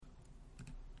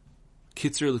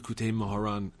Kitzur Likutey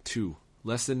Moharan 2.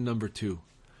 Lesson number 2.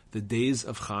 The Days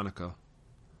of Hanukkah.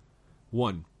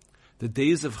 1. The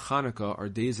days of Hanukkah are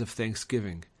days of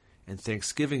thanksgiving, and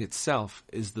thanksgiving itself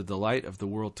is the delight of the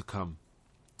world to come.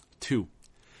 2.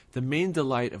 The main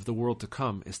delight of the world to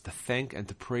come is to thank and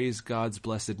to praise God's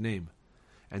blessed name,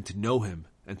 and to know Him,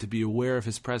 and to be aware of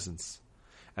His presence.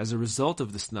 As a result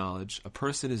of this knowledge, a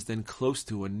person is then close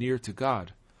to and near to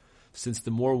God, since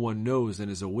the more one knows and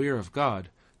is aware of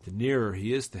God, the nearer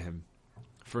he is to Him.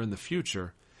 For in the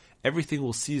future, everything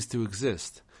will cease to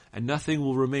exist, and nothing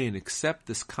will remain except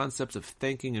this concept of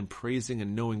thanking and praising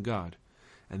and knowing God,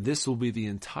 and this will be the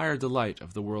entire delight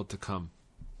of the world to come.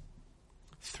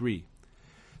 3.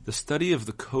 The study of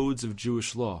the codes of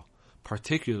Jewish law,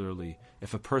 particularly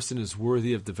if a person is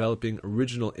worthy of developing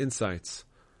original insights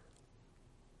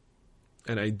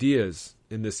and ideas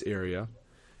in this area,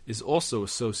 is also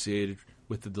associated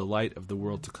with the delight of the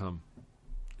world to come.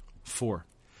 4.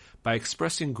 By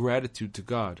expressing gratitude to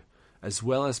God, as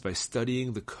well as by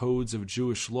studying the codes of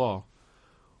Jewish law,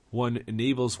 one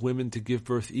enables women to give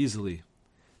birth easily,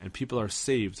 and people are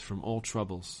saved from all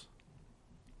troubles.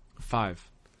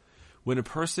 5. When a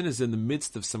person is in the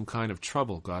midst of some kind of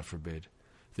trouble, God forbid,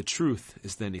 the truth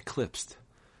is then eclipsed.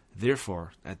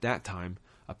 Therefore, at that time,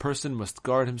 a person must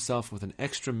guard himself with an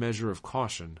extra measure of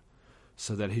caution,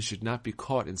 so that he should not be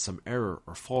caught in some error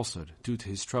or falsehood due to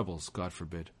his troubles, God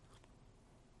forbid.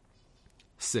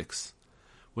 6.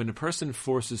 When a person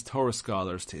forces Torah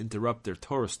scholars to interrupt their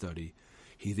Torah study,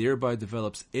 he thereby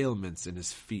develops ailments in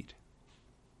his feet.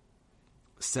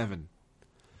 7.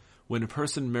 When a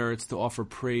person merits to offer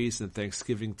praise and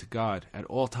thanksgiving to God at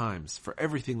all times for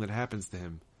everything that happens to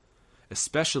him,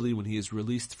 especially when he is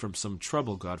released from some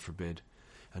trouble, God forbid,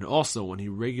 and also when he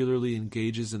regularly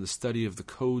engages in the study of the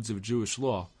codes of Jewish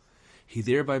law, he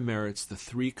thereby merits the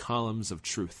 3 columns of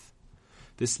truth.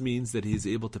 This means that he is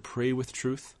able to pray with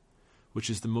truth, which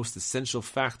is the most essential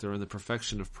factor in the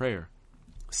perfection of prayer.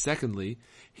 Secondly,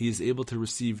 he is able to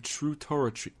receive true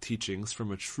Torah teachings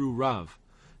from a true Rav,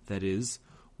 that is,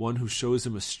 one who shows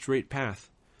him a straight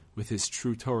path with his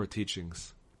true Torah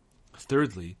teachings.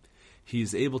 Thirdly, he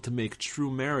is able to make true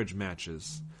marriage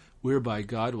matches, whereby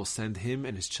God will send him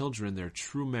and his children their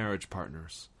true marriage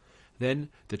partners. Then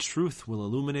the truth will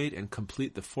illuminate and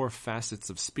complete the 4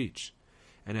 facets of speech,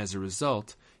 and as a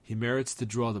result, he merits to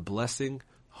draw the blessing,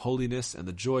 holiness, and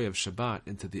the joy of Shabbat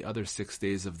into the other 6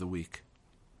 days of the week.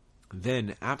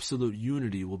 Then absolute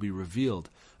unity will be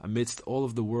revealed amidst all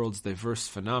of the world's diverse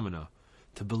phenomena,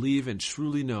 to believe and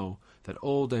truly know that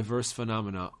all diverse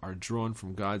phenomena are drawn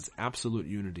from God's absolute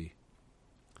unity.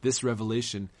 This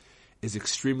revelation is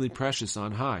extremely precious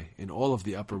on high in all of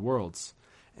the upper worlds,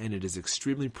 and it is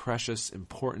extremely precious,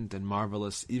 important, and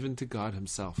marvelous even to God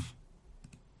Himself.